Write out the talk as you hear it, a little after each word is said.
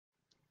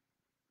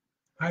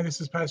Hi,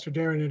 this is Pastor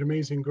Darren at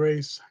Amazing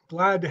Grace.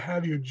 Glad to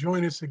have you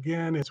join us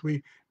again as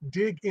we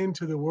dig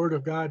into the Word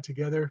of God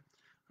together.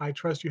 I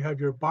trust you have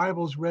your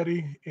Bibles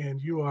ready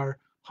and you are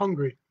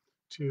hungry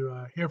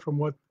to hear from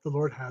what the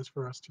Lord has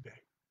for us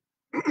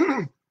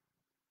today.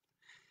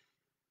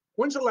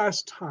 When's the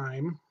last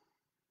time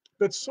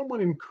that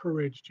someone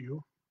encouraged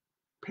you,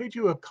 paid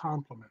you a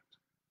compliment?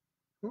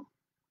 Hmm?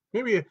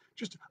 Maybe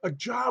just a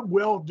job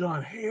well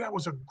done. Hey, that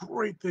was a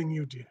great thing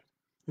you did.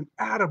 An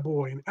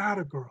attaboy, an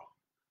attagirl.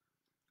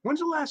 When's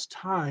the last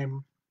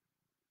time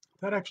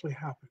that actually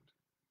happened?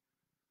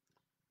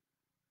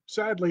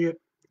 Sadly, it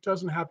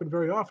doesn't happen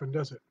very often,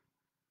 does it?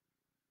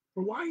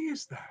 Why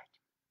is that?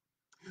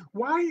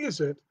 Why is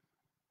it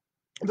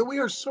that we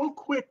are so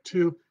quick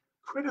to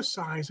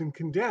criticize and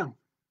condemn,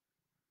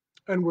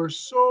 and we're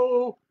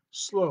so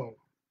slow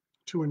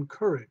to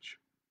encourage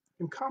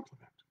and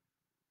compliment?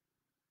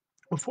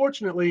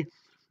 Unfortunately,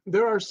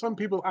 there are some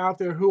people out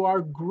there who are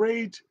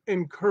great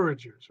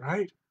encouragers,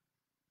 right?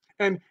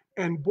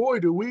 And boy,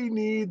 do we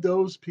need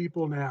those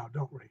people now,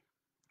 don't we?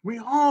 We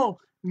all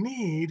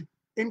need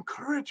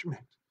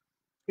encouragement,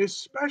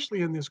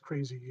 especially in this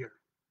crazy year.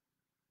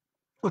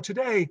 Well,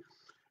 today,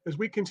 as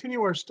we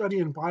continue our study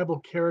in Bible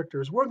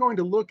characters, we're going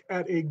to look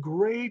at a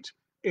great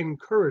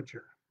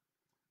encourager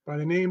by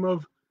the name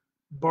of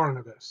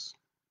Barnabas.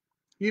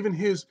 Even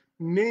his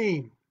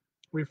name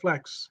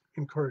reflects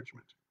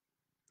encouragement.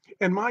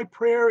 And my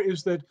prayer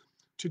is that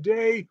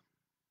today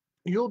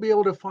you'll be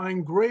able to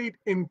find great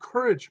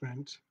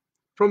encouragement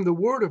from the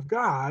Word of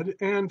God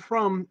and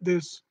from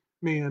this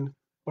man,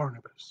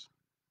 Barnabas.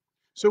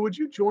 So, would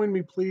you join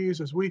me,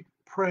 please, as we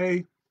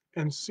pray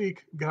and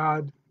seek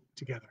God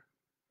together?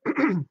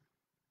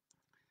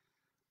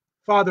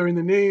 Father, in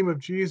the name of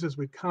Jesus,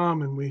 we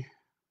come and we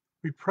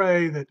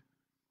pray that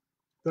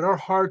our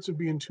hearts would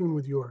be in tune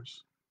with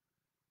yours.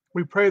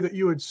 We pray that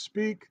you would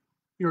speak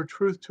your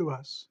truth to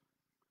us.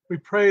 We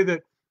pray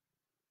that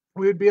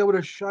we would be able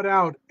to shut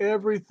out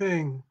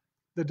everything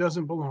that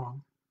doesn't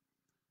belong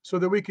so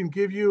that we can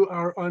give you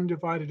our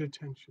undivided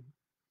attention.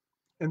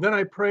 And then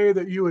I pray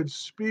that you would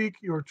speak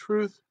your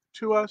truth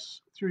to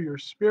us through your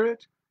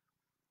Spirit,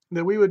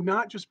 that we would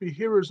not just be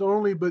hearers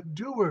only, but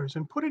doers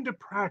and put into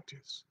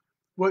practice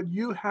what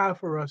you have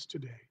for us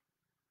today.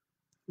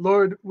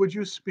 Lord, would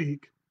you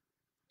speak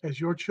as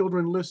your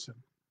children listen?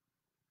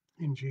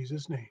 In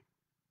Jesus' name,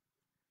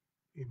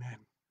 amen.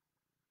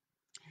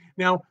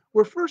 Now,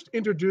 we're first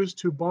introduced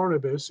to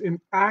Barnabas in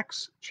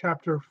Acts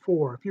chapter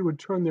 4. If you would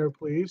turn there,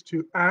 please,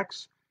 to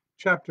Acts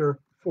chapter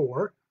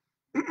 4.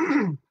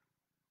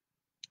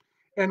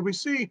 And we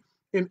see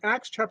in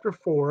Acts chapter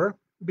 4,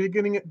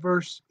 beginning at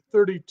verse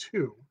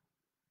 32,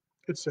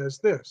 it says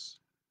this: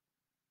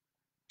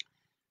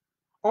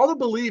 All the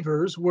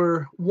believers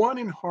were one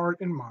in heart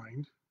and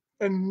mind,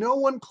 and no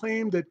one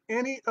claimed that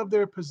any of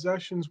their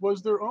possessions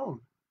was their own,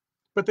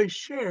 but they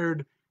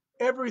shared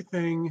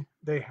everything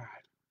they had.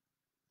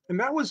 And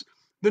that was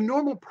the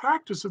normal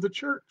practice of the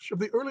church, of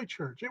the early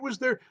church. It was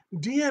their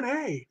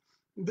DNA.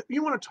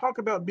 You want to talk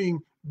about being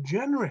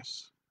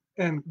generous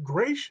and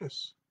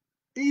gracious,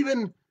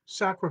 even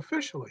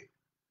sacrificially.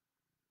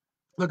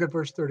 Look at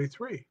verse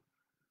 33.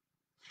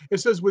 It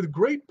says, With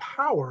great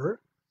power,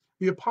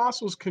 the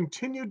apostles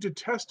continued to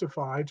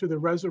testify to the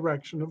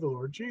resurrection of the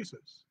Lord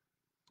Jesus.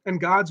 And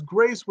God's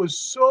grace was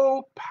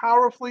so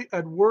powerfully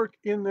at work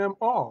in them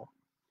all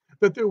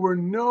that there were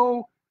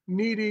no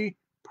needy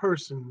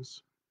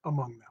persons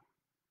among them.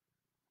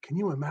 Can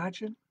you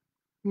imagine?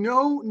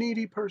 No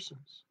needy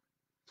persons.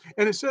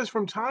 And it says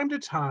from time to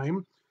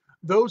time,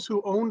 those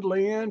who owned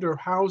land or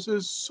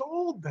houses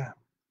sold them,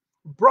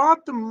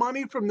 brought the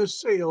money from the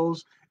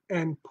sales,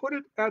 and put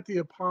it at the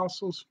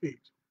apostles'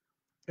 feet.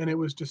 And it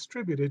was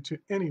distributed to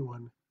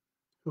anyone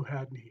who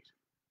had need.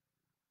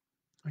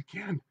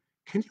 Again,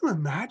 can you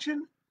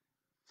imagine?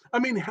 I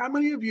mean, how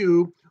many of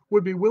you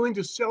would be willing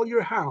to sell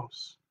your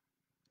house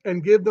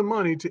and give the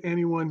money to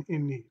anyone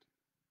in need?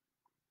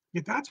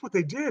 Yet that's what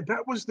they did.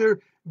 That was their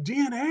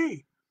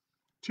DNA,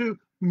 to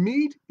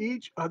meet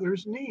each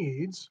other's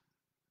needs,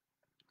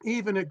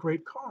 even at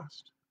great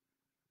cost.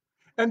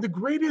 And the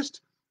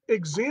greatest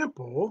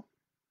example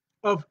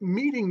of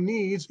meeting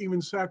needs,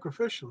 even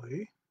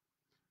sacrificially,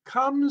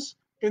 comes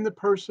in the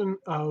person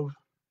of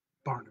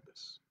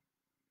Barnabas.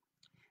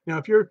 Now,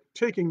 if you're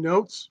taking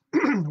notes,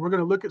 we're going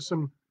to look at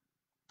some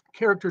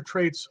character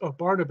traits of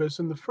Barnabas.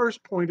 And the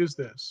first point is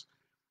this: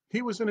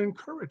 he was an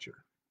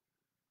encourager.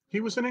 He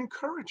was an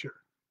encourager.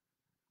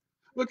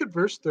 Look at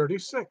verse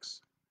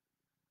 36.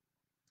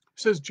 It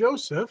says,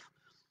 Joseph,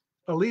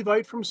 a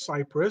Levite from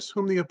Cyprus,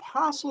 whom the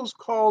apostles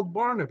called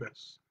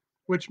Barnabas,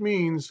 which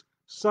means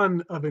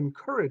son of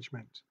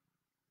encouragement.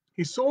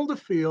 He sold a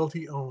field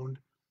he owned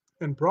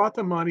and brought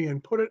the money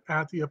and put it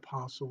at the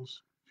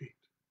apostles' feet.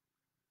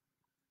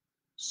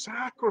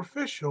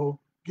 Sacrificial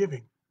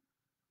giving.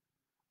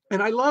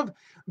 And I love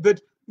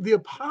that the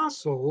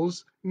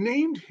apostles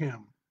named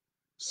him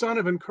son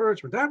of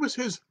encouragement. That was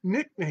his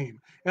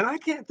nickname. And I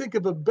can't think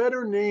of a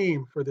better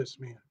name for this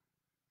man.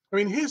 I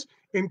mean, his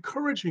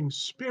encouraging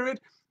spirit,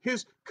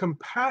 his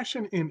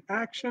compassion in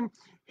action,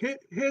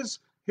 his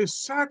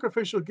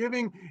sacrificial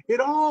giving, it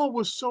all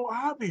was so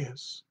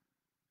obvious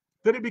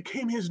that it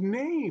became his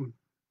name,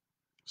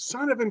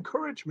 Son of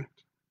Encouragement.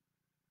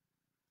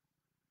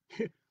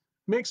 It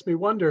makes me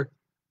wonder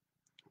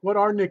what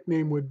our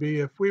nickname would be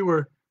if we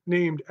were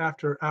named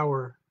after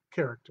our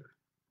character.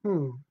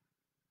 Hmm.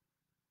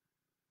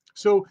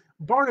 So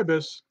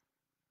Barnabas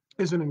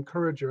is an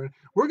encourager. And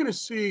we're going to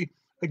see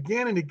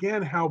again and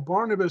again how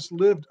Barnabas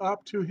lived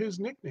up to his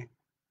nickname.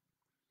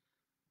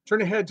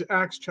 Turn ahead to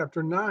Acts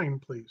chapter 9,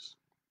 please.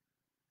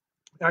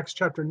 Acts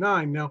chapter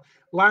 9. Now,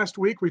 last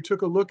week we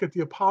took a look at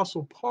the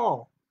Apostle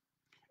Paul,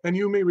 and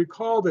you may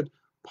recall that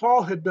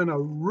Paul had been a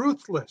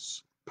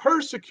ruthless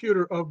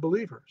persecutor of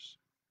believers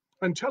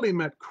until he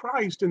met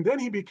Christ, and then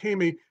he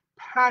became a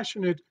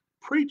passionate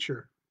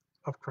preacher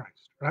of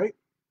Christ, right?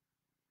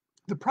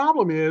 The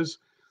problem is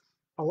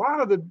a lot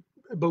of the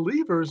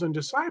believers and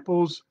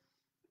disciples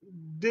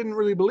didn't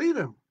really believe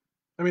him.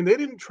 I mean, they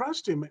didn't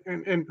trust him,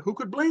 and who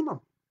could blame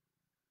them?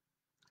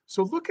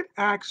 So look at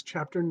Acts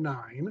chapter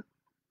 9,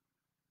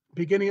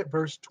 beginning at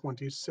verse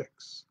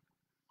 26.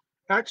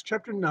 Acts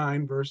chapter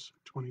 9, verse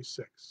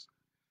 26.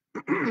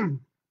 It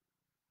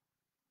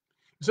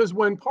says,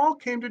 when Paul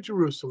came to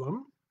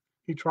Jerusalem,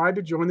 he tried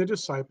to join the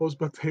disciples,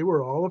 but they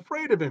were all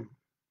afraid of him,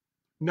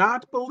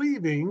 not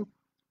believing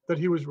that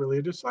he was really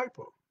a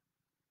disciple.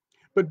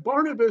 But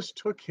Barnabas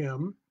took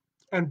him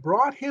and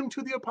brought him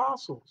to the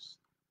apostles.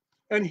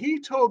 And he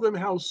told them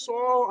how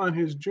Saul on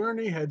his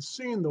journey had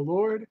seen the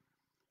Lord,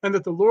 and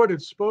that the Lord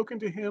had spoken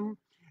to him,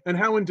 and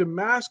how in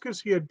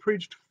Damascus he had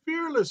preached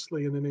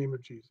fearlessly in the name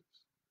of Jesus.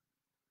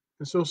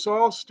 And so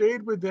Saul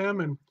stayed with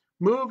them and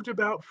moved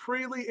about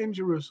freely in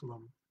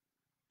Jerusalem,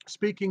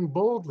 speaking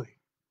boldly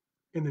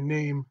in the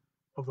name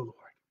of the Lord.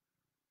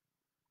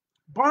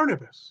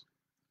 Barnabas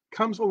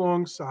comes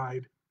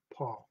alongside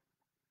Paul.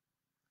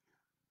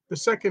 The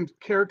second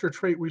character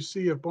trait we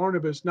see of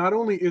Barnabas, not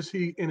only is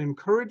he an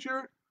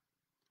encourager,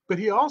 but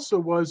he also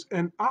was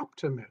an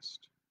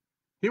optimist.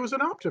 He was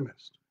an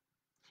optimist.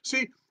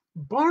 See,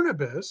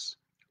 Barnabas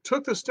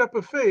took the step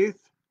of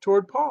faith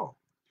toward Paul.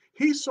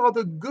 He saw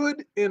the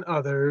good in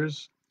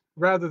others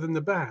rather than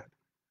the bad.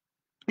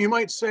 You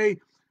might say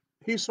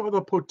he saw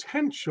the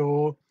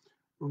potential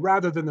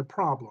rather than the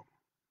problem.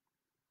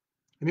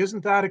 And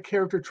isn't that a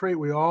character trait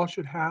we all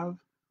should have?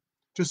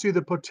 To see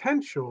the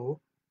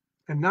potential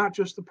and not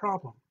just the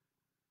problem.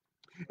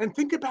 And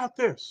think about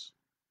this.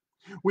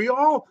 We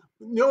all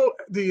know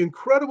the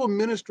incredible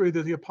ministry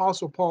that the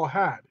Apostle Paul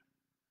had.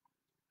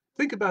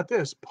 Think about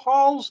this.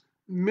 Paul's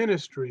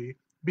ministry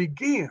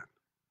began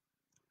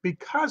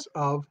because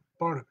of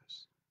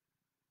Barnabas.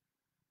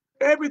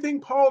 Everything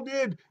Paul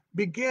did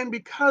began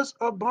because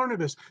of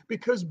Barnabas,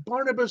 because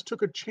Barnabas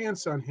took a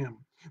chance on him,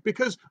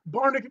 because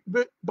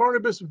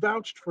Barnabas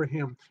vouched for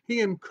him.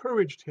 He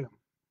encouraged him.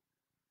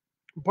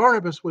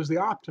 Barnabas was the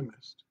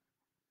optimist.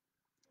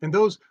 And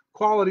those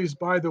qualities,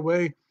 by the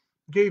way,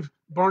 gave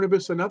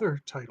Barnabas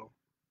another title.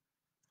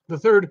 The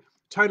third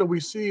title we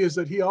see is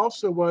that he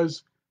also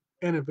was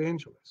an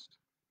evangelist.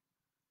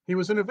 He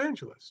was an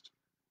evangelist.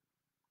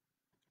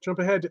 Jump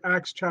ahead to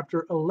Acts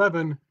chapter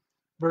 11,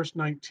 verse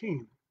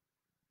 19.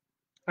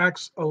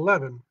 Acts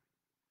 11,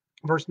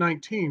 verse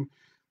 19.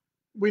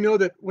 We know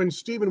that when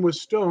Stephen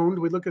was stoned,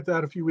 we looked at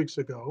that a few weeks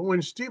ago.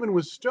 When Stephen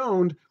was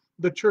stoned,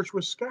 the church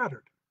was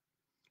scattered.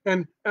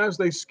 And as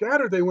they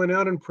scattered, they went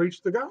out and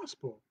preached the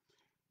gospel,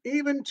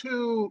 even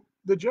to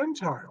the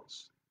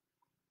Gentiles.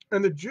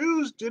 And the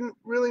Jews didn't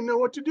really know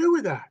what to do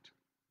with that.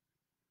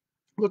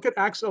 Look at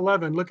Acts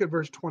 11, look at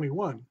verse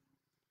 21.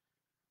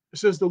 It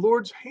says, the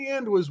Lord's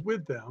hand was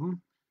with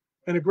them,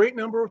 and a great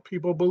number of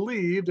people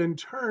believed and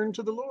turned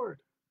to the Lord.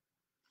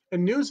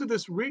 And news of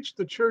this reached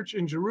the church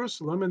in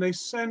Jerusalem, and they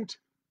sent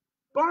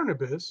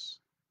Barnabas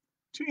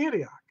to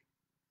Antioch.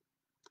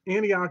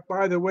 Antioch,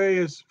 by the way,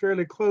 is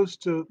fairly close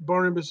to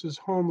Barnabas's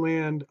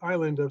homeland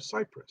island of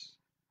Cyprus.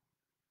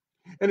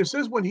 And it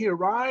says, when he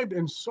arrived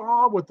and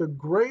saw what the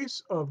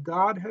grace of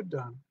God had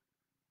done,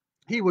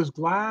 he was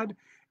glad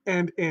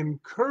and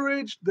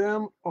encouraged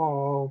them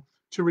all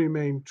to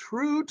remain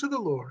true to the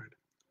Lord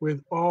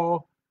with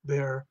all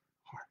their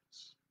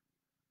hearts.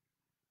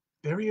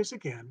 There he is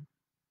again,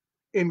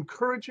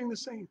 encouraging the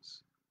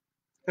saints.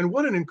 And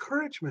what an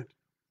encouragement.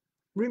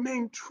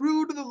 Remain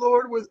true to the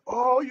Lord with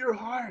all your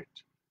heart.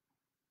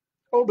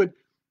 Oh, but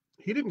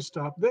he didn't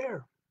stop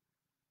there.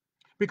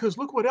 Because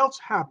look what else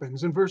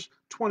happens in verse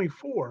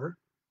 24.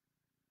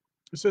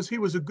 It says, he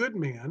was a good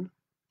man,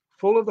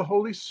 full of the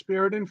Holy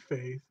Spirit and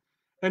faith,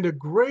 and a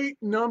great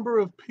number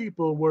of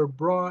people were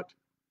brought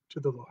to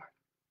the Lord.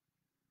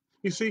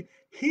 You see,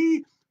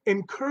 he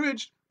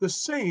encouraged the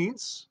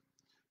saints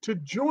to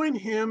join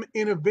him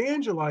in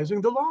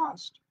evangelizing the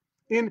lost,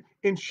 in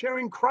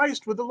sharing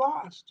Christ with the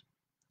lost.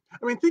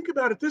 I mean, think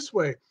about it this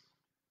way.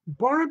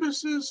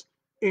 Barnabas's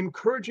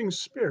encouraging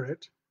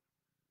spirit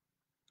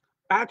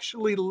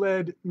actually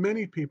led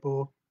many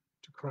people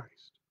to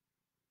Christ.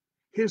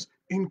 His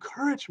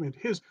encouragement,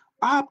 his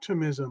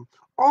optimism,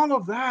 All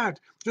of that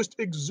just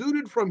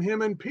exuded from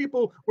him, and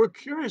people were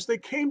curious. They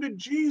came to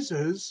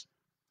Jesus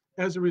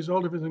as a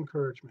result of his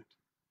encouragement.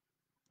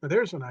 Now,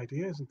 there's an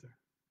idea, isn't there?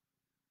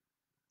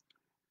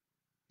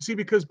 See,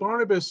 because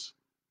Barnabas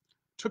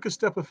took a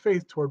step of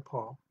faith toward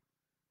Paul,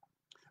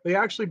 they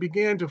actually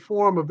began to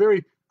form a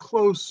very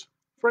close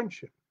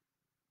friendship.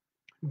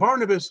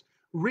 Barnabas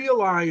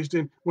realized,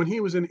 when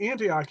he was in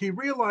Antioch, he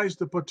realized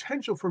the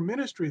potential for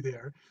ministry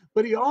there,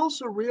 but he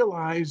also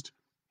realized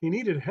he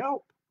needed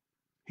help.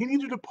 He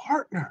needed a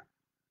partner.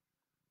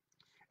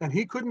 And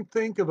he couldn't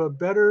think of a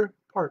better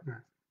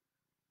partner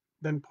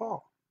than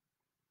Paul.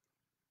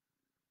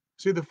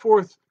 See, the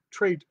fourth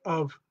trait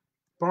of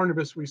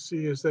Barnabas we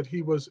see is that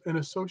he was an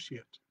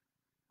associate.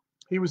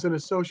 He was an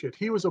associate.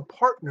 He was a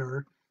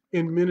partner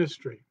in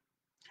ministry.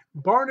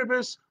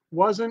 Barnabas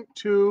wasn't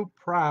too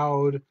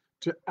proud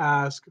to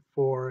ask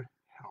for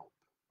help.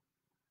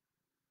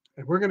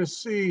 And we're going to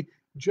see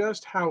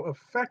just how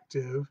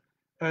effective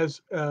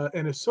as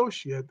an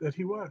associate that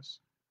he was.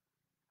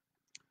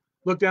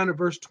 Look down at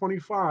verse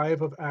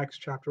 25 of Acts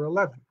chapter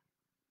 11. It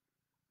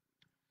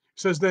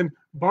says, Then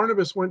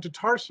Barnabas went to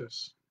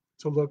Tarsus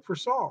to look for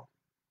Saul.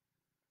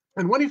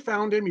 And when he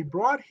found him, he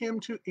brought him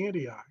to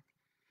Antioch.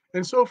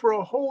 And so for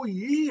a whole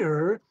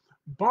year,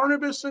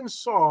 Barnabas and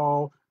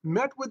Saul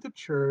met with the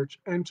church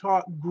and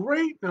taught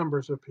great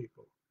numbers of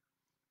people.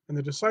 And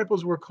the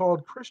disciples were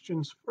called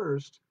Christians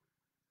first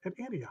at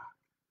Antioch.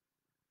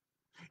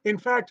 In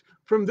fact,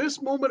 from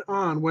this moment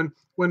on,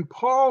 when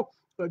Paul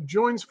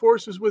joins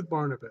forces with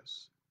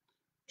Barnabas,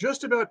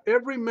 just about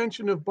every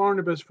mention of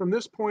Barnabas from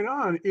this point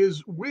on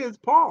is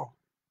with Paul.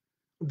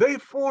 They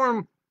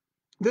form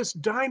this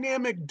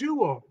dynamic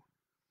duo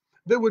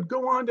that would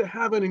go on to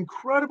have an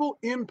incredible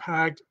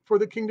impact for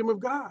the kingdom of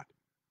God.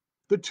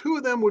 The two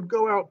of them would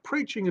go out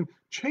preaching and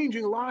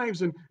changing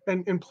lives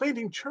and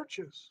planting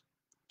churches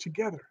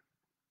together.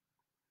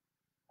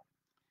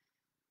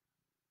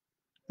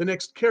 The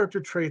next character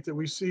trait that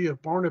we see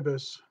of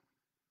Barnabas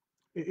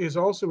is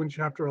also in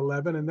chapter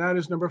 11, and that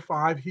is number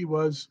 5. He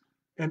was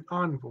an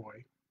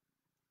envoy.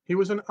 He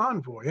was an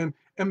envoy, an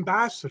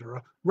ambassador,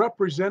 a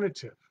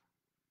representative.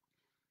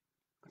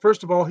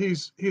 First of all,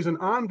 he's an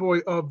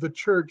envoy of the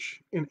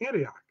church in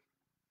Antioch,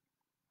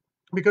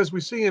 because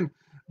we see in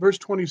verse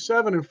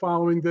 27 and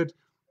following that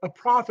a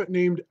prophet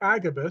named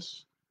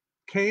Agabus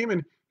came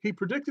and he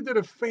predicted that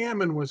a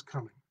famine was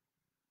coming.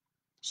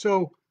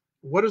 So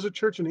what does a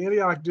church in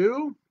Antioch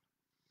do?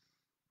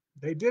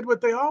 They did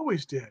what they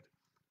always did.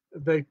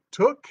 They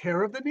took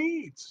care of the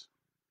needs.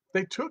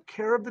 They took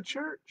care of the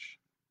church.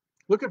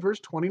 Look at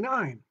verse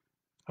 29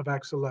 of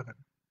Acts 11.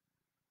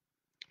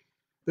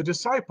 The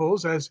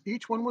disciples, as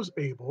each one was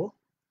able,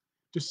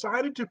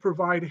 decided to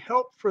provide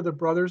help for the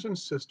brothers and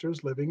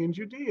sisters living in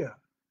Judea.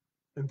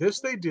 And this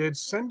they did,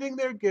 sending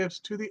their gifts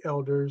to the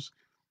elders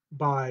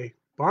by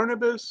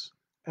Barnabas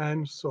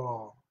and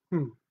Saul. I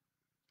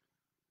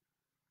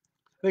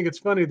think it's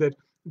funny that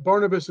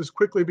Barnabas is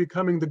quickly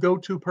becoming the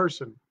go-to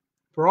person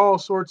for all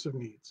sorts of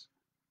needs.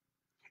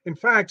 In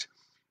fact,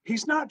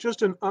 he's not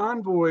just an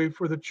envoy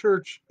for the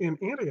church in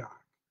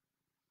Antioch.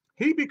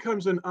 He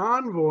becomes an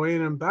envoy,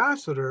 an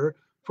ambassador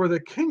for the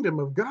kingdom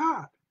of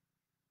God.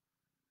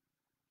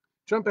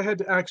 Jump ahead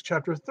to Acts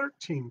chapter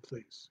 13,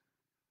 please.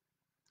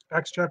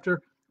 Acts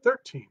chapter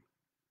 13.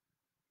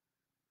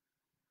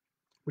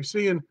 We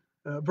see in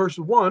verse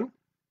 1,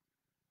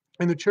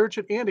 in the church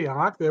at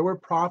Antioch, there were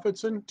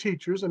prophets and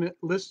teachers, and it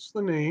lists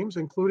the names,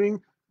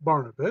 including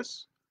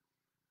Barnabas.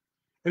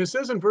 And it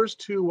says in verse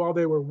 2, while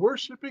they were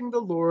worshiping the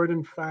Lord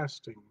and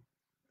fasting,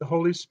 the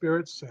Holy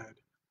Spirit said,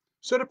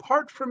 Set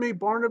apart for me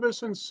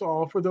Barnabas and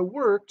Saul for the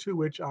work to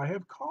which I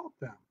have called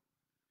them.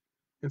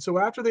 And so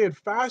after they had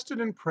fasted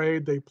and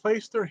prayed, they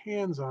placed their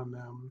hands on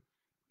them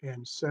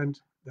and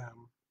sent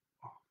them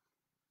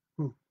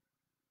off.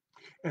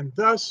 And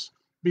thus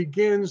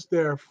begins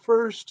their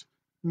first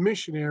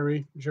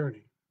missionary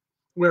journey,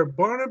 where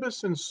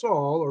Barnabas and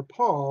Saul, or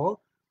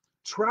Paul,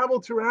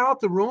 traveled throughout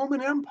the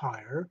Roman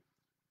Empire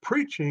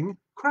preaching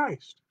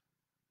Christ.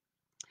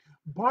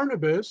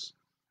 Barnabas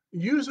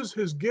uses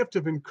his gift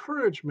of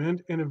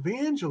encouragement and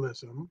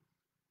evangelism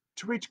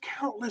to reach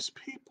countless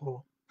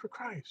people for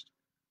Christ.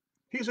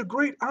 He's a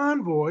great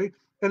envoy,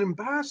 an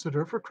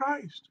ambassador for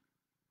Christ.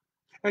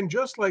 And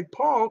just like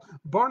Paul,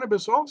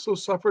 Barnabas also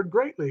suffered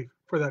greatly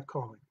for that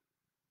calling.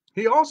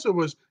 He also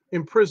was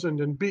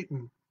imprisoned and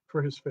beaten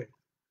for his faith.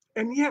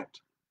 And yet,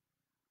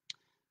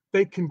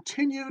 they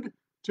continued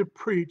to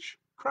preach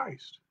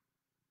Christ.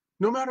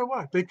 No matter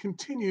what, they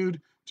continued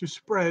to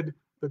spread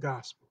the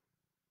gospel.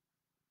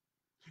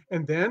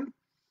 And then,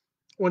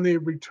 when they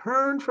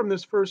returned from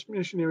this first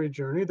missionary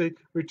journey, they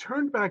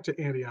returned back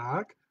to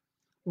Antioch.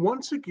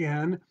 Once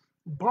again,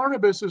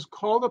 Barnabas is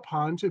called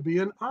upon to be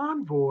an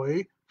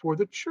envoy for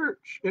the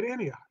church at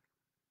Antioch.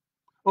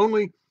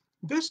 Only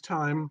this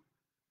time,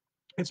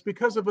 it's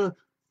because of a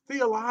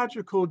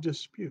theological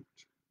dispute.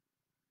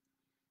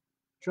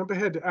 Jump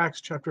ahead to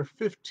Acts chapter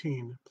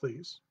 15,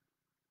 please.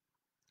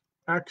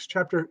 Acts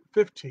chapter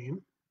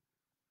 15.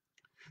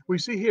 We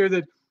see here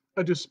that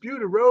a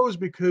dispute arose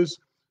because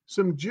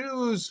some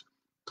Jews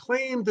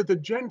claimed that the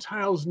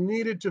Gentiles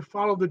needed to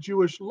follow the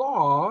Jewish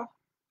law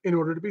in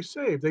order to be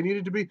saved. They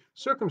needed to be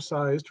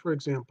circumcised, for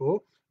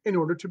example, in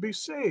order to be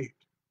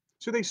saved.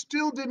 So they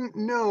still didn't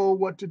know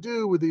what to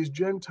do with these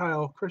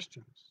Gentile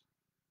Christians.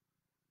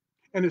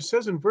 And it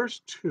says in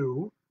verse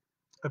 2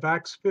 of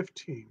Acts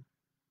 15,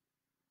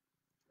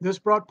 this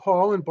brought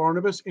Paul and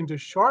Barnabas into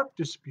sharp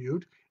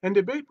dispute and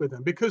debate with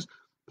them because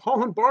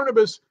Paul and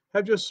Barnabas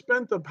had just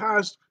spent the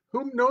past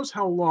who knows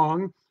how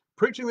long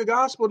preaching the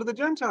gospel to the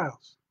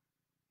Gentiles.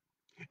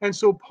 And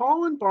so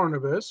Paul and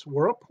Barnabas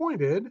were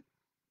appointed,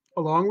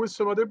 along with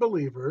some other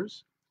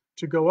believers,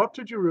 to go up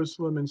to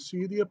Jerusalem and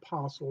see the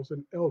apostles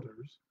and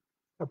elders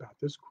about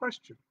this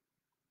question.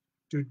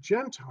 Do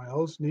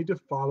Gentiles need to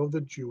follow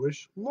the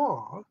Jewish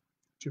law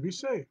to be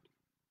saved?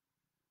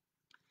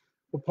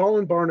 Well, Paul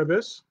and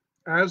Barnabas,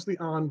 as the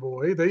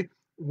envoy, they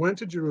went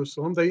to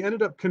Jerusalem. They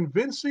ended up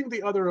convincing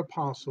the other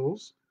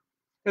apostles,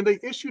 and they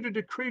issued a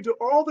decree to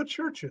all the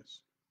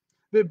churches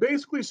that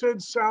basically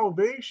said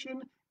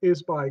salvation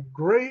is by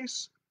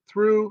grace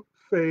through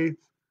faith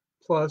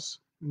plus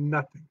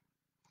nothing.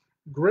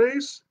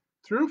 Grace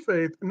through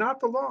faith, not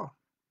the law.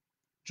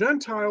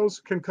 Gentiles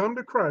can come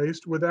to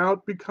Christ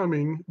without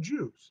becoming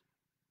Jews.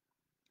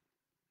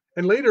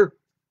 And later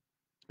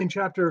in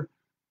chapter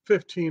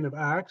 15 of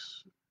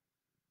Acts,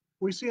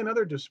 we see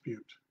another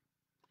dispute,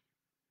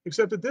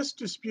 except that this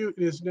dispute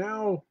is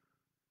now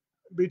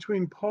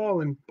between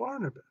Paul and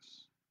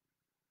Barnabas.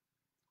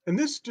 And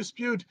this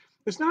dispute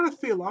is not a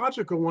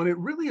theological one, it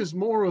really is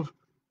more of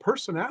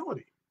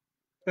personality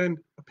and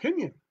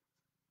opinion.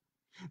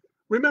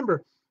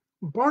 Remember,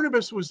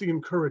 Barnabas was the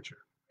encourager.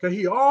 Okay,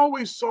 he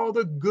always saw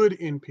the good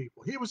in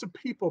people. He was a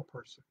people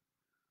person.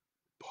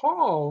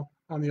 Paul,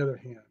 on the other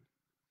hand,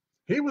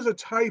 he was a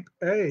type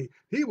A.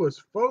 He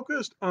was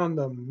focused on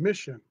the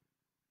mission.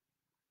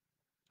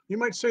 You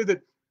might say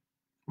that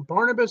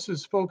Barnabas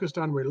is focused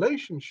on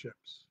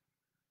relationships,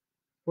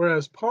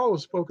 whereas Paul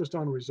is focused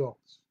on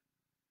results.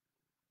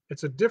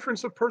 It's a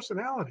difference of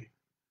personality.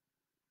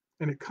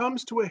 And it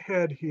comes to a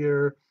head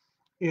here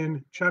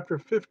in chapter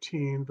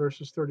 15,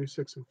 verses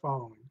 36 and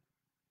following.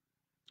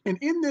 And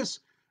in this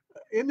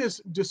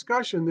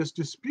discussion, this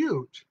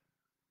dispute,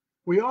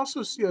 we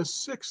also see a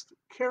sixth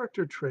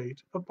character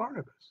trait of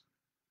Barnabas.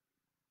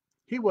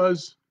 He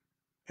was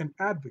an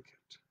advocate.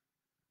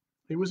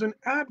 He was an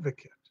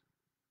advocate.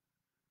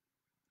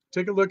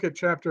 Take a look at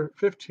chapter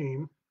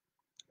 15,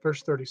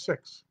 verse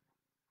 36.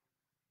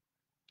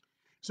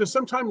 So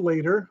sometime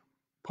later,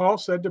 Paul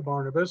said to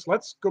Barnabas,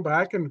 let's go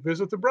back and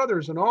visit the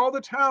brothers in all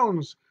the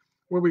towns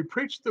where we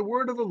preached the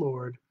word of the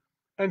Lord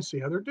and see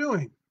how they're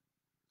doing.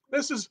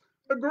 This is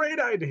a great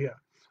idea.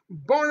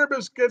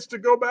 Barnabas gets to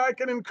go back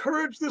and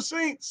encourage the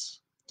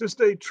saints to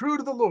stay true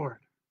to the Lord.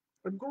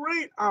 A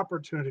great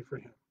opportunity for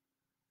him.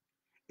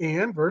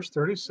 And verse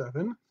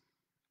 37,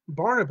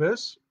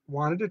 Barnabas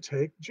wanted to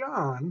take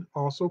John,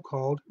 also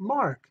called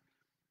Mark,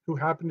 who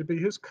happened to be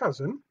his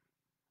cousin,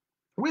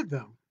 with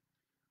them.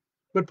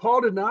 But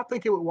Paul did not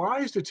think it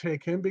wise to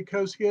take him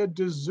because he had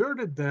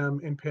deserted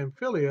them in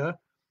Pamphylia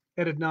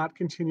and had not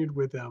continued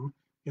with them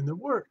in the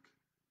work.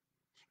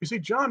 You see,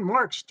 John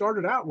Mark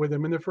started out with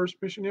him in their first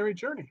missionary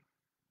journey,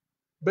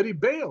 but he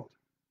bailed,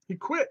 he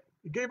quit,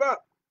 he gave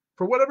up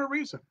for whatever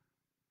reason.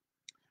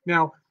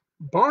 Now,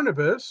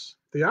 Barnabas,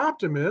 the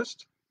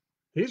optimist,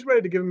 he's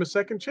ready to give him a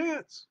second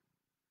chance.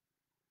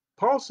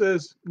 Paul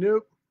says,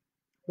 nope,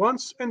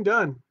 once and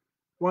done,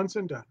 once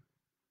and done.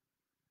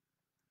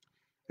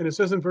 And it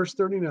says in verse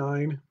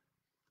 39,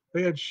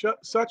 they had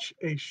such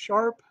a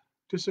sharp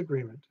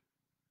disagreement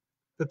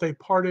that they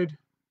parted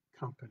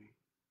company.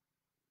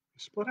 They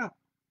split up.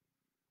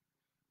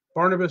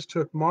 Barnabas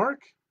took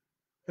Mark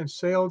and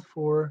sailed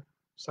for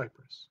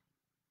Cyprus.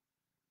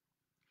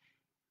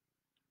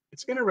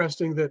 It's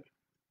interesting that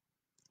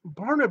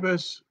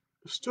Barnabas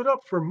stood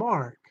up for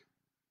Mark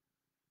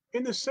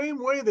in the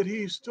same way that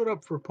he stood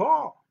up for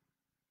Paul.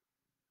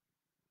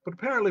 But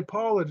apparently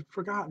Paul had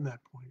forgotten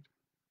that point.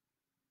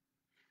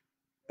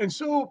 And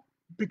so,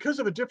 because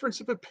of a difference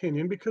of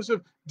opinion, because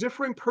of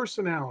differing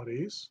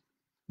personalities,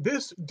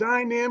 this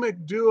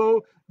dynamic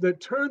duo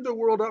that turned the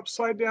world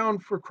upside down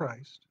for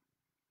Christ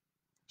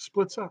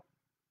splits up.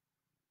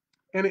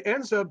 And it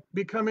ends up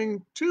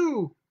becoming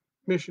two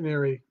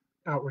missionary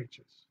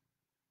outreaches.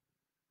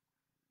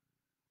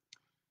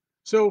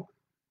 So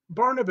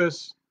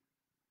Barnabas,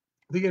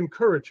 the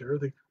encourager,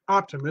 the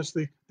optimist,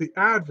 the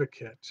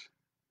advocate,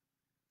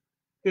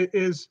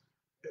 is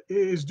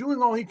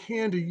doing all he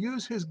can to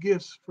use his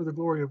gifts for the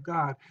glory of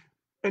God.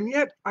 And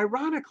yet,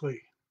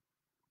 ironically,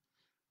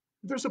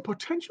 there's a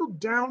potential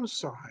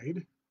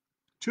downside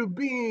to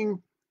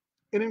being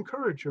an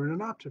encourager and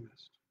an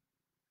optimist.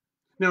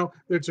 Now,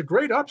 it's a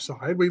great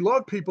upside. We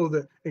love people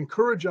that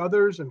encourage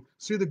others and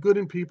see the good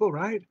in people,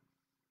 right?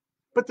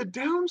 But the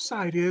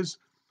downside is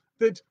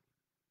that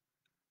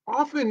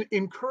often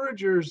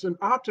encouragers and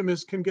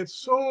optimists can get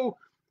so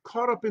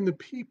caught up in the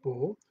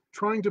people,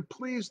 trying to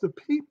please the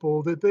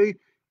people, that they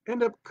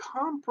end up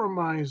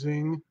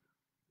compromising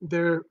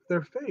their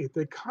faith.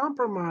 They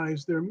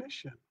compromise their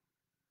mission.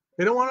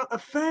 They don't want to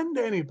offend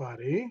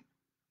anybody.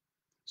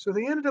 So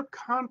they ended up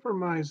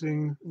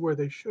compromising where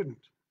they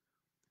shouldn't.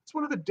 It's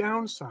one of the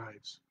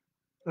downsides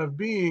of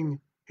being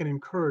an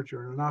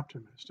encourager and an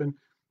optimist.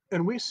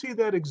 And we see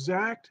that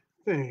exact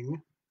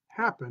thing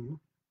happen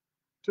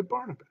to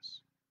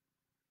Barnabas.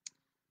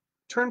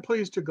 Turn,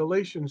 please, to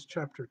Galatians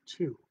chapter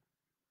 2.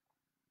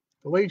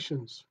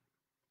 Galatians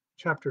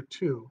chapter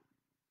 2.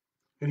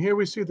 And here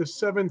we see the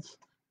seventh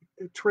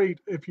trait,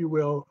 if you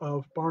will,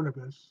 of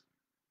Barnabas.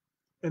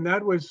 And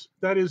that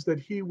is that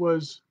he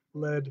was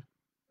led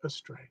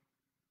astray.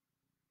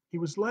 He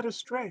was led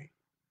astray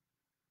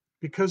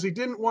because he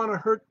didn't want to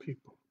hurt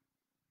people.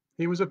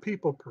 He was a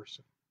people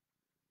person.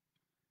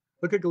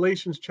 Look at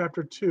Galatians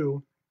chapter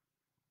 2,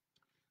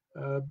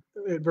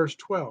 at verse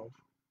 12.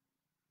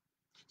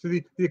 So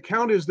the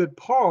account is that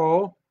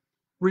Paul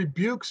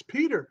rebukes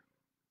Peter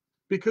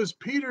because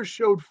Peter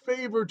showed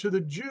favor to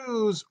the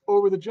Jews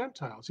over the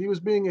Gentiles. He was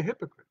being a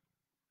hypocrite.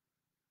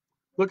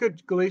 Look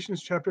at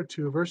Galatians chapter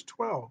 2, verse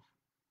 12.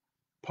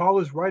 Paul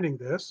is writing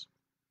this.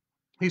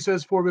 He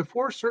says, "For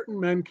before certain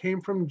men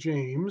came from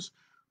James,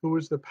 who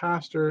was the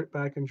pastor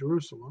back in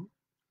Jerusalem,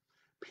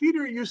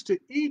 Peter used to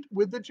eat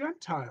with the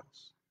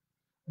Gentiles.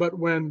 But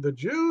when the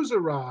Jews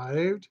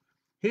arrived,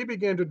 he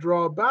began to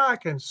draw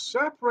back and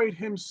separate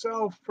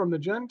himself from the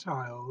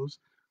Gentiles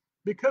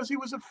because he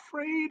was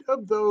afraid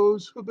of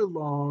those who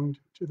belonged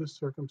to the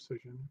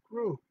circumcision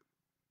group."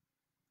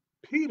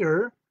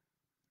 Peter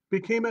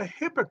became a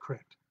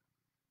hypocrite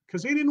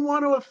because he didn't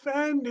want to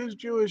offend his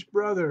Jewish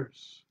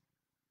brothers.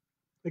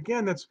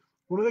 Again, that's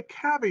one of the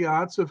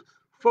caveats of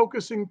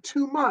focusing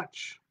too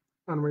much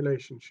on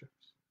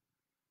relationships.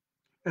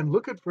 And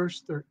look at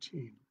verse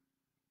 13.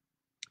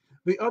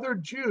 The other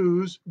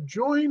Jews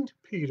joined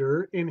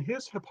Peter in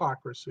his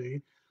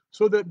hypocrisy,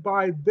 so that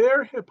by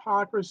their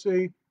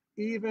hypocrisy,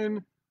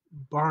 even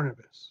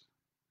Barnabas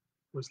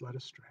was led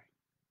astray.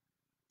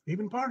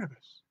 Even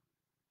Barnabas.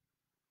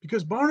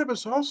 Because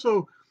Barnabas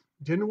also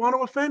didn't want to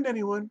offend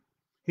anyone.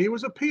 He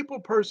was a people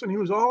person. He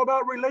was all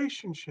about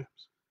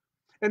relationships.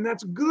 And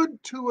that's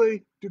good to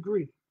a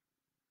degree.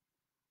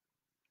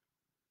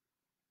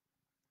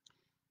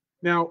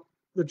 Now,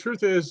 the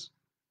truth is,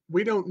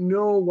 we don't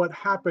know what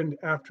happened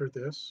after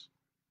this.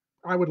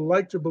 I would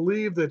like to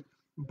believe that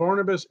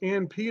Barnabas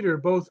and Peter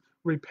both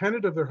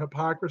repented of their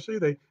hypocrisy.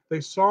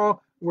 They saw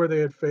where they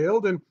had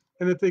failed, and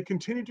that they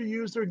continued to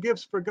use their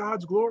gifts for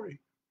God's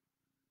glory.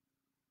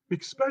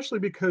 Especially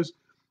because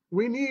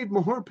we need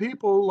more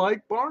people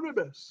like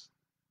Barnabas.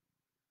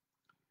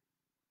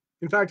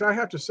 In fact, I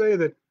have to say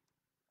that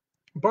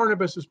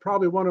Barnabas is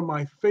probably one of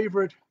my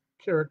favorite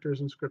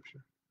characters in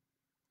Scripture.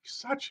 He's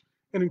such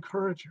an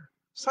encourager,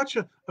 such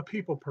a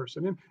people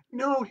person. And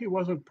no, he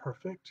wasn't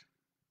perfect,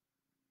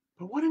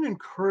 but what an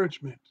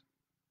encouragement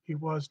he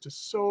was to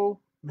so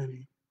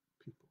many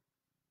people.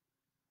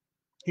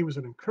 He was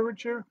an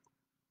encourager,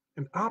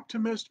 an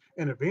optimist,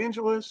 an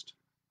evangelist,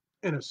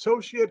 an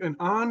associate, an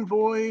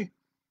envoy,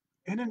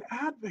 and an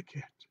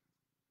advocate.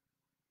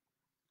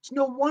 It's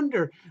no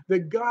wonder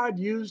that God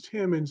used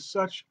him in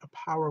such a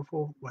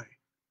powerful way.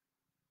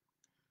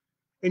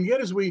 And yet,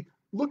 as we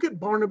look at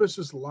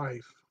Barnabas's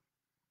life,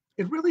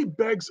 it really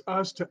begs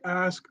us to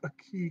ask a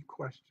key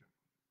question.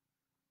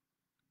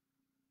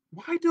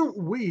 Why don't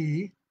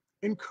we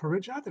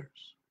encourage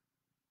others?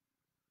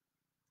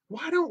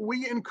 Why don't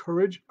we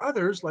encourage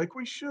others like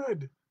we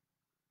should?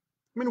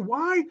 I mean,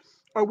 why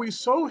are we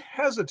so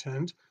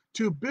hesitant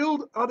to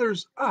build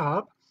others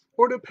up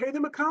or to pay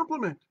them a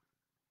compliment?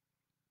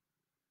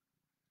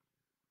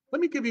 Let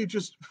me give you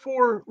just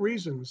 4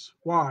 reasons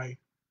why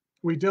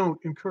we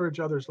don't encourage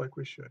others like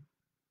we should.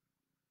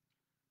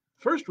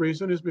 First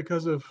reason is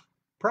because of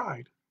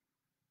pride.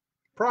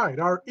 Pride,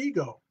 our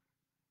ego.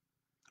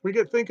 We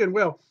get thinking,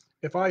 well,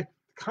 if I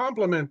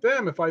compliment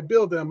them, if I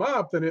build them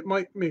up, then it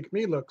might make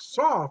me look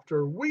soft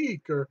or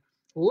weak or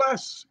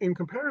less in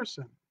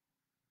comparison.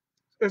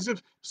 As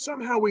if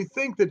somehow we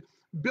think that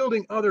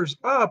building others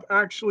up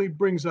actually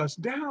brings us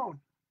down.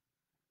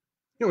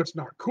 It's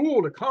not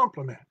cool to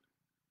compliment.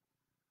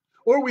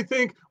 Or we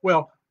think,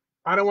 well,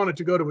 I don't want it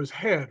to go to his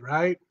head,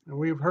 right? And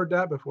we've heard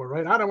that before,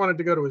 right? I don't want it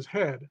to go to his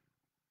head.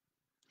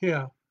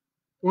 Yeah.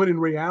 When in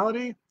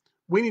reality,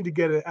 we need to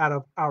get it out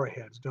of our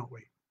heads, don't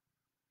we?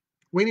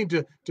 We need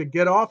to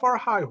get off our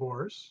high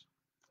horse,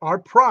 our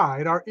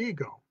pride, our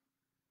ego,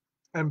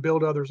 and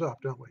build others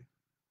up, don't we?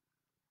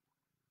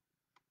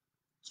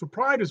 So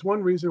pride is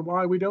one reason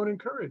why we don't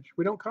encourage,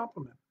 we don't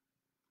compliment.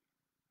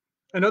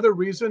 Another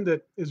reason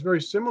that is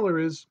very similar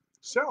is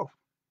self.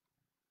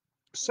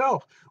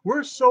 Self.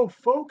 We're so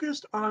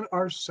focused on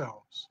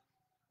ourselves.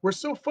 We're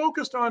so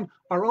focused on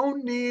our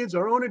own needs,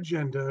 our own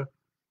agenda,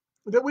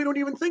 that we don't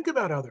even think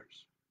about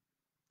others.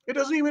 It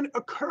doesn't even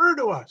occur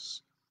to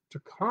us to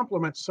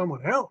compliment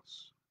someone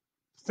else,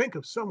 think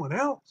of someone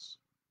else,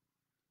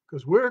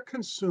 because we're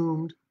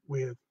consumed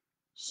with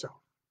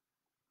self.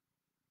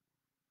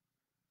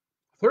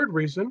 Third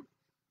reason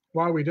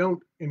why we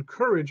don't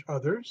encourage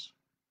others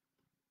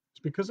is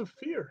because of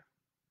fear.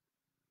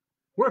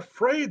 We're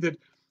afraid that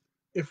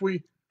if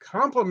we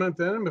compliment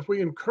them, if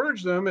we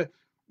encourage them,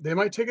 they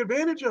might take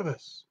advantage of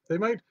us. They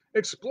might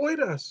exploit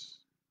us.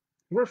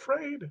 We're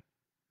afraid.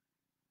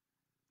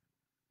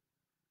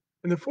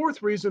 And the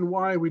fourth reason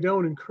why we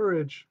don't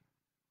encourage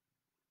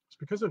is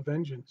because of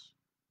vengeance.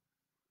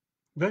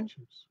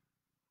 Vengeance.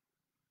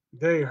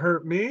 They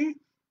hurt me,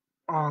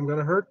 I'm going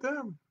to hurt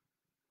them.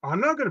 I'm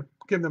not going to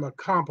give them a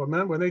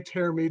compliment when they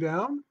tear me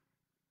down.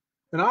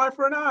 An eye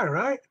for an eye,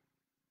 right?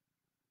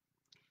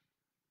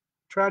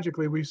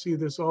 Tragically, we see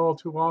this all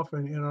too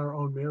often in our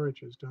own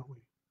marriages, don't we?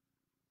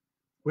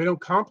 We don't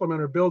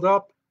compliment or build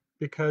up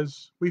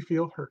because we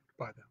feel hurt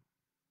by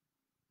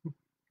them.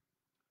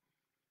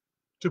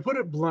 To put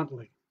it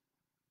bluntly,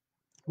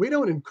 we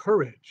don't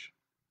encourage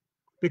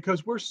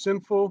because we're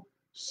sinful,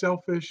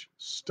 selfish,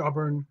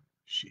 stubborn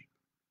sheep.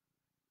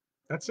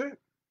 That's it.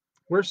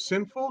 We're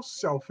sinful,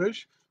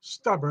 selfish,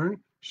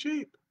 stubborn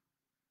sheep.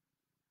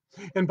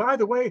 And by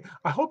the way,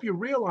 I hope you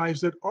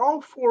realize that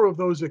all four of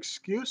those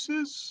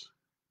excuses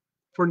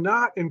for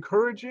not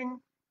encouraging,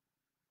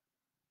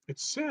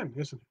 it's sin,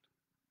 isn't it?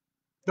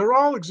 They're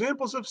all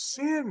examples of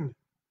sin.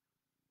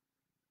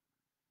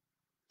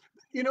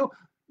 You know,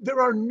 there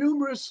are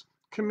numerous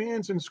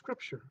commands in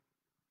Scripture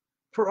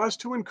for us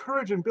to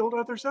encourage and build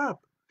others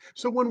up.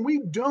 So when we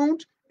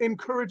don't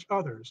encourage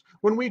others,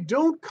 when we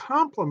don't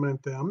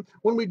compliment them,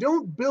 when we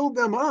don't build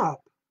them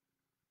up,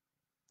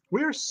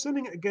 we are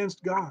sinning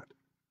against God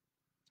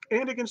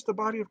and against the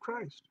body of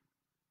Christ.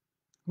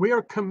 We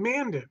are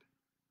commanded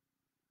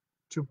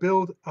to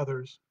build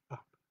others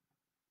up.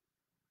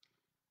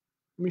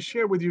 Let me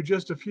share with you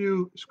just a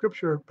few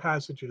scripture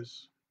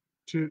passages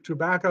to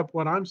back up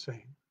what I'm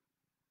saying.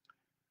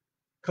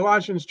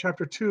 Colossians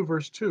chapter 2,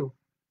 verse 2.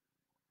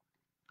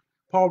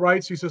 Paul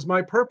writes, he says,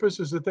 my purpose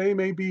is that they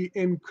may be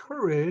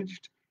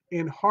encouraged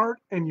in heart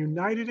and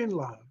united in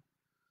love,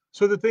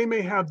 so that they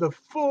may have the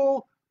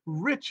full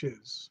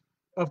riches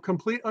of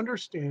complete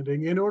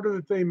understanding, in order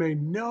that they may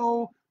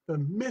know the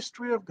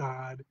mystery of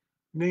God,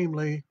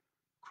 namely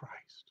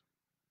Christ.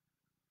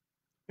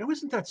 Now,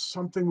 isn't that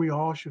something we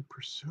all should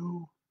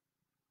pursue?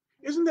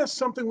 Isn't that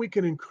something we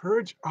can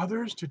encourage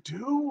others to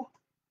do?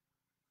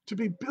 To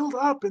be built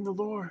up in the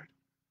Lord.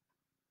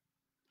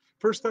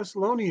 1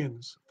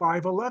 Thessalonians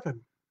 5:11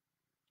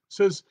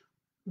 says,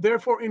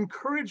 therefore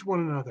encourage one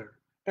another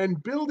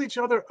and build each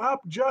other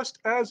up, just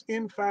as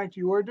in fact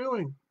you are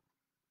doing.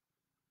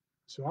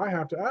 So I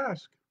have to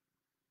ask,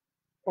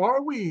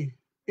 are we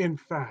in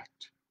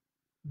fact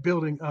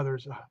building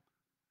others up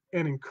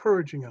and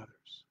encouraging others?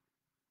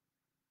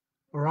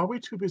 Or are we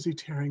too busy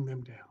tearing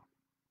them down?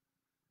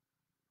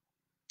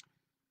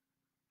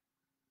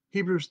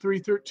 Hebrews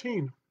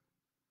 3:13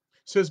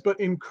 says,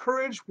 but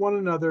encourage one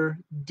another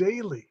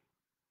daily,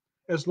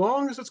 as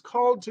long as it's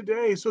called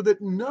today, so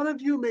that none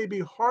of you may be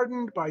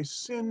hardened by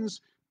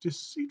sin's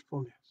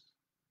deceitfulness.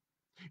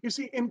 You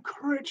see,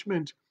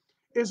 encouragement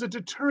is a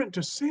deterrent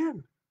to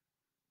sin.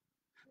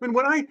 I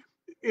mean,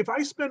 if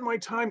I spend my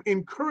time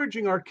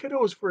encouraging our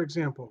kiddos, for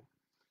example,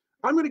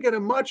 I'm going to get a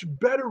much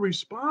better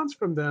response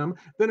from them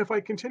than if I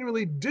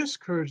continually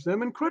discourage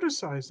them and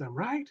criticize them,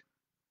 right?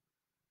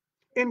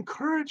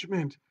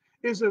 Encouragement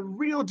is a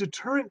real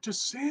deterrent to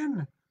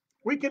sin.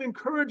 We can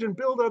encourage and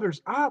build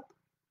others up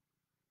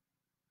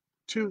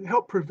to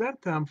help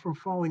prevent them from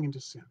falling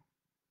into sin.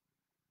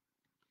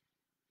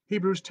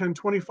 Hebrews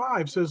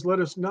 10:25 says, let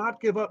us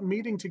not give up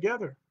meeting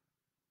together,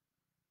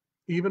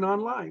 even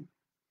online,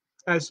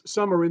 as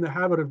some are in the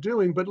habit of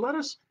doing, but let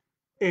us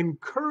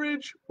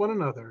encourage one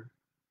another,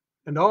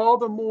 and all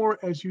the more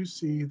as you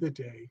see the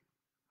day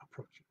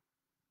approaching.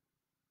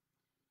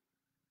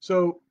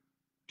 So,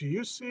 do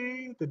you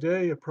see the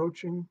day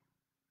approaching?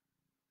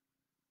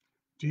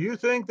 Do you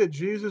think that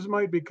Jesus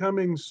might be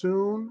coming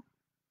soon?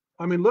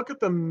 I mean, look at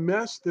the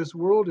mess this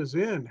world is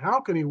in. How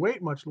can he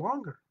wait much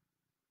longer?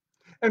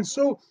 And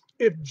so,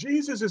 if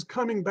Jesus is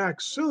coming back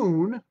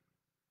soon,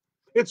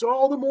 it's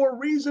all the more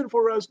reason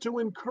for us to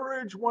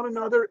encourage one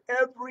another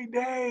every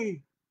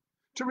day,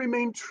 to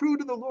remain true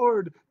to the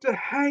Lord, to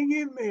hang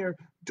in there.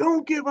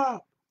 Don't give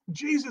up.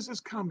 Jesus is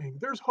coming.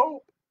 There's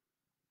hope.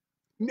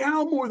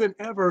 Now more than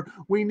ever,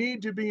 we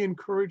need to be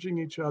encouraging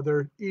each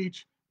other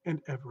each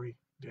and every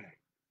day.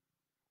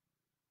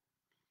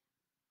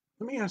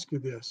 Let me ask you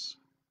this.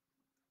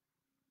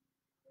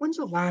 When's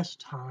the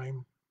last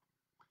time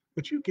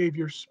that you gave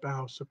your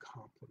spouse a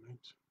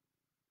compliment?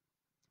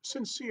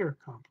 Sincere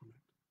compliment.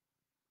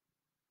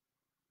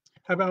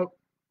 How about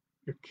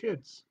your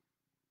kids?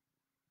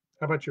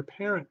 How about your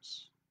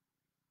parents?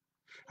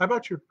 How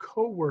about your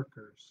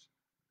coworkers?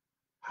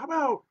 How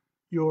about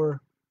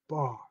your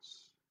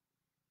boss?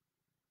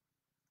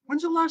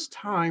 When's the last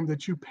time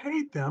that you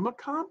paid them a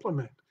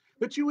compliment,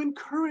 that you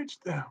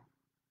encouraged them?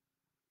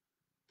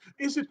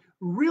 Is it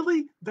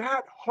really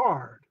that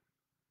hard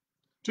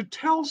to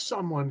tell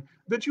someone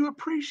that you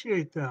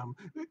appreciate them,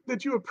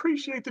 that you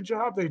appreciate the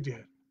job they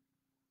did?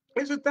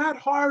 Is it that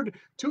hard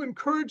to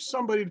encourage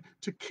somebody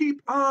to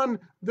keep on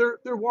their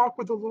walk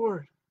with the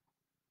Lord?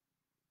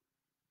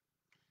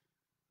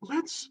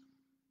 Let's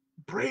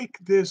break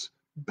this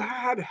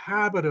bad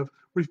habit of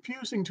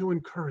refusing to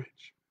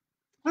encourage.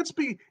 Let's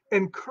be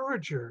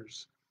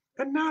encouragers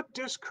and not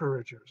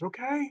discouragers,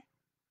 okay?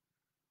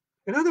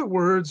 In other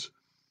words,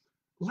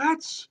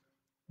 let's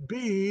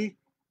be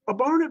a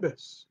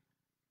Barnabas.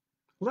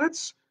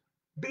 Let's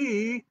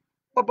be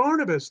a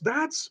Barnabas.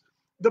 That's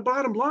the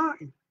bottom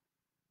line.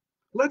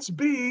 Let's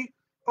be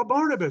a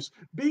Barnabas.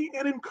 Be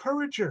an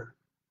encourager.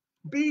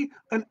 Be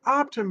an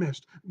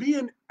optimist. Be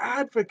an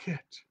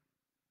advocate.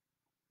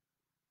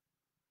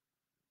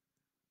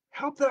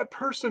 Help that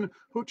person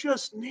who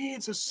just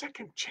needs a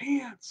second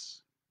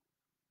chance.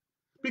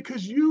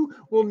 Because you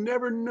will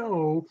never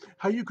know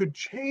how you could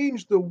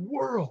change the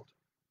world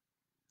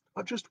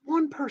of just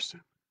one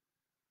person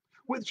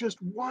with just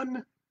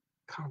one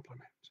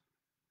compliment.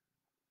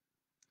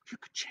 You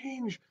could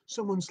change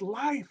someone's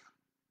life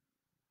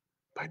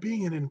by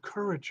being an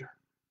encourager.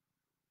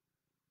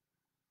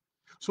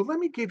 So let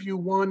me give you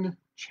one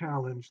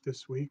challenge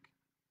this week.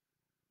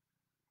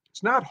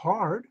 It's not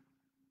hard.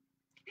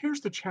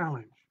 Here's the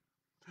challenge.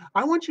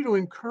 I want you to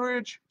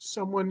encourage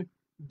someone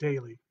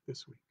daily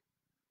this week.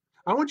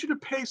 I want you to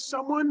pay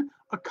someone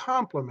a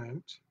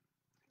compliment,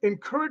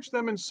 encourage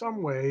them in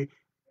some way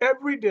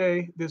every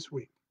day this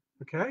week.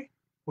 Okay?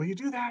 Will you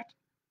do that?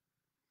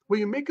 Will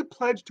you make a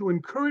pledge to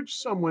encourage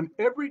someone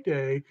every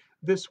day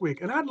this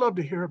week? And I'd love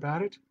to hear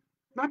about it.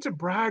 Not to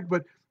brag,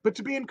 but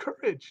to be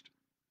encouraged.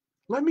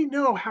 Let me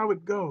know how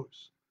it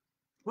goes.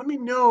 Let me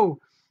know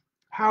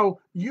how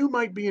you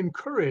might be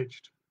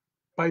encouraged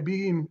by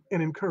being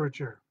an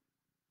encourager.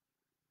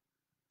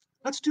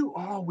 Let's do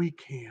all we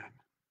can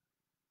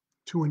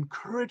to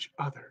encourage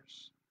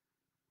others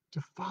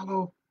to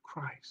follow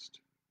Christ.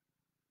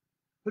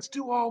 Let's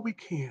do all we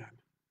can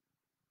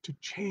to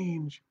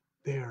change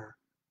their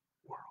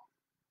world.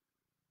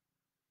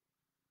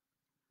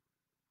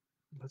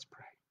 Let's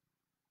pray.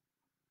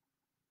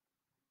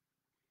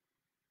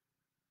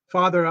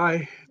 Father,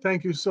 I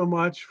thank you so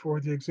much for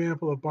the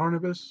example of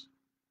Barnabas.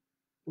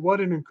 What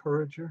an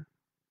encourager.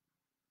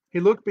 He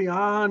looked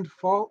beyond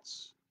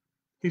faults.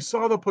 He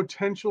saw the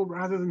potential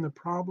rather than the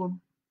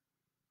problem.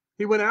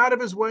 He went out of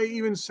his way,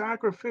 even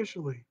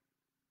sacrificially,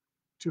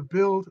 to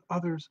build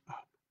others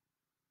up.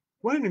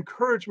 What an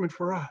encouragement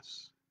for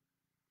us.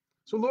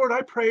 So, Lord,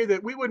 I pray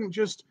that we wouldn't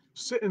just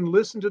sit and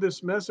listen to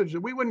this message,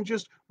 that we wouldn't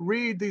just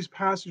read these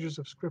passages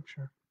of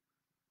Scripture.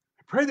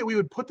 I pray that we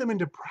would put them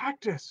into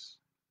practice,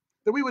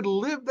 that we would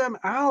live them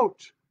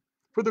out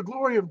for the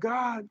glory of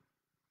God.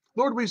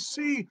 Lord, we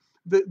see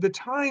the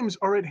times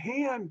are at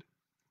hand.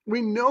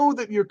 We know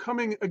that you're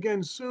coming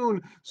again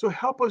soon, so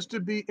help us to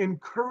be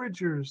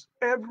encouragers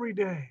every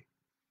day.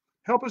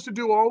 Help us to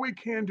do all we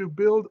can to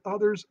build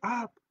others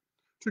up,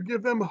 to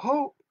give them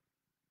hope.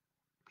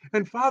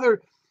 And Father,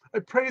 I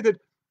pray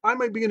that I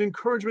might be an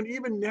encouragement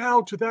even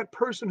now to that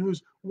person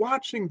who's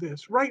watching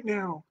this right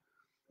now.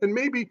 And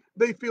maybe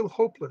they feel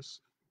hopeless.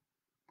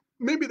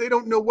 Maybe they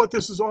don't know what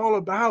this is all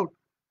about,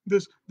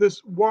 this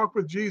walk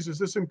with Jesus,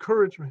 this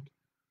encouragement.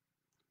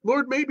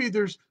 Lord, maybe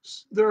there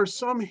are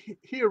some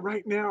here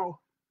right now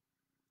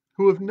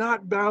who have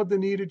not bowed the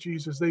knee to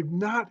Jesus. They've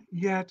not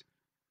yet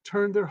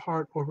turned their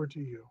heart over to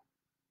you.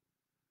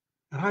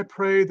 And I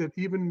pray that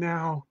even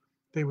now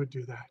they would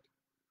do that.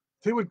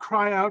 They would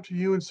cry out to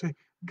you and say,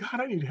 God,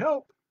 I need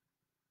help.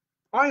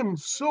 I am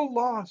so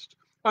lost.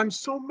 I'm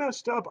so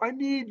messed up. I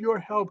need your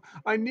help.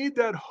 I need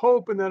that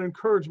hope and that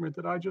encouragement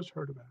that I just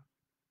heard about.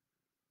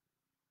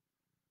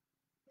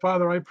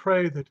 Father, I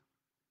pray that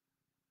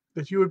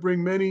you would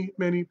bring many,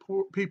 many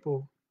poor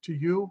people to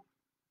you,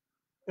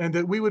 and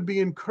that we would be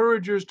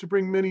encouragers to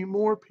bring many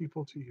more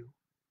people to you.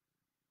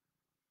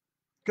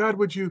 God,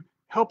 would you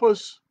help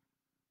us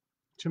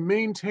to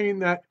maintain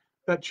that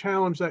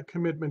challenge, that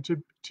commitment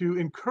to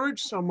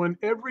encourage someone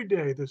every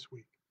day this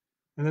week,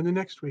 and then the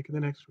next week, and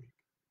the next week,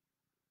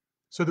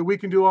 so that we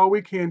can do all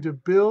we can to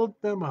build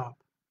them up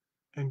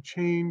and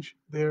change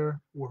their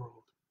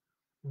world,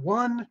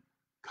 one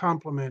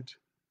compliment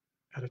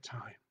at a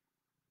time.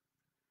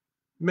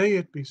 May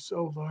it be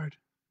so, Lord.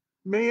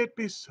 May it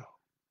be so.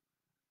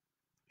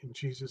 In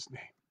Jesus'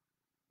 name,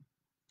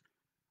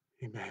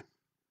 amen.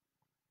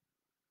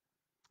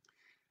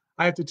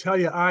 I have to tell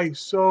you, I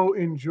so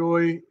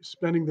enjoy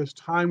spending this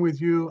time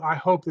with you. I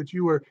hope that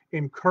you were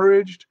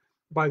encouraged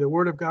by the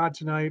Word of God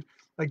tonight.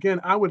 Again,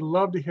 I would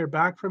love to hear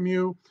back from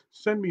you.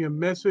 Send me a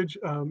message,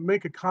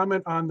 make a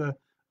comment on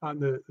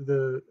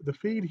the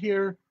feed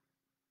here,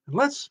 and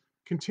let's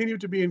continue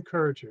to be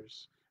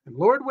encouragers. And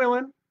Lord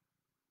willing,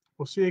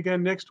 we'll see you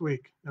again next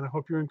week, and I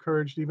hope you're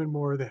encouraged even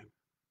more then.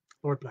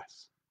 Lord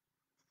bless.